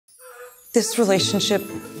This relationship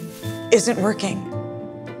isn't working.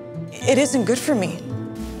 It isn't good for me.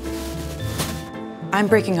 I'm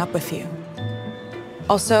breaking up with you.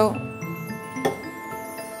 Also,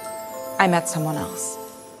 I met someone else.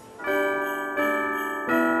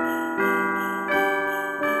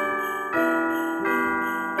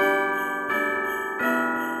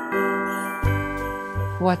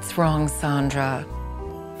 What's wrong, Sandra?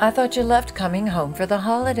 I thought you left coming home for the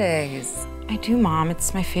holidays. I do, Mom.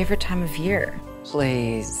 It's my favorite time of year.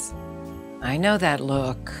 Please. I know that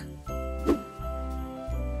look.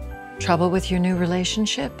 Trouble with your new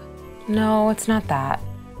relationship? No, it's not that.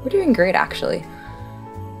 We're doing great, actually.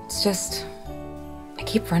 It's just, I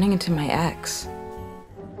keep running into my ex.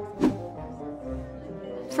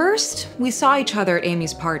 First, we saw each other at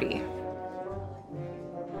Amy's party.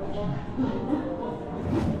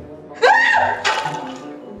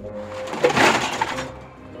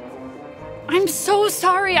 I'm so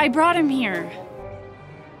sorry I brought him here.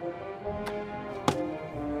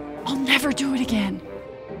 I'll never do it again.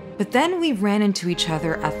 But then we ran into each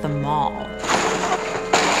other at the mall.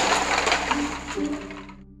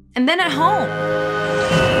 And then at home.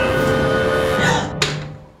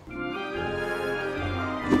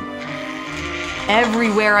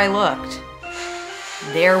 Everywhere I looked,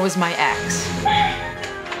 there was my ex.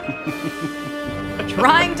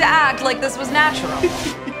 Trying to act like this was natural.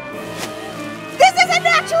 This isn't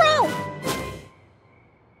natural!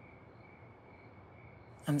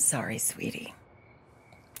 I'm sorry, sweetie.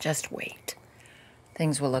 Just wait.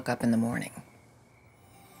 Things will look up in the morning.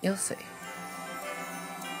 You'll see.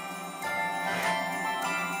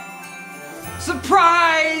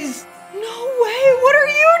 Surprise! No way! What are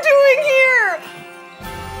you doing here?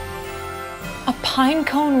 A pine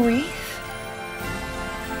cone wreath?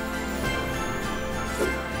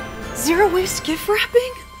 Zero waste gift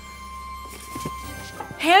wrapping?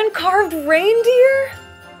 Hand-carved reindeer?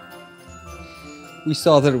 We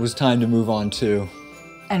saw that it was time to move on too.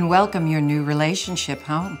 And welcome your new relationship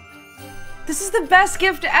home. This is the best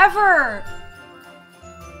gift ever!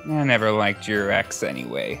 I never liked your ex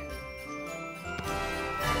anyway.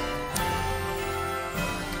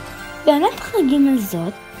 באמת חגים על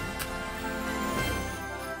זאת?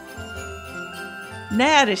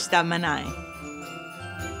 נרשת מנאי.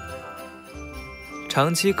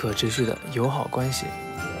 长期可持续的友好关系。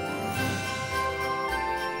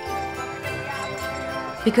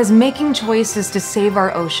 Because making choices to save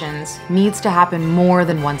our oceans needs to happen more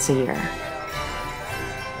than once a year.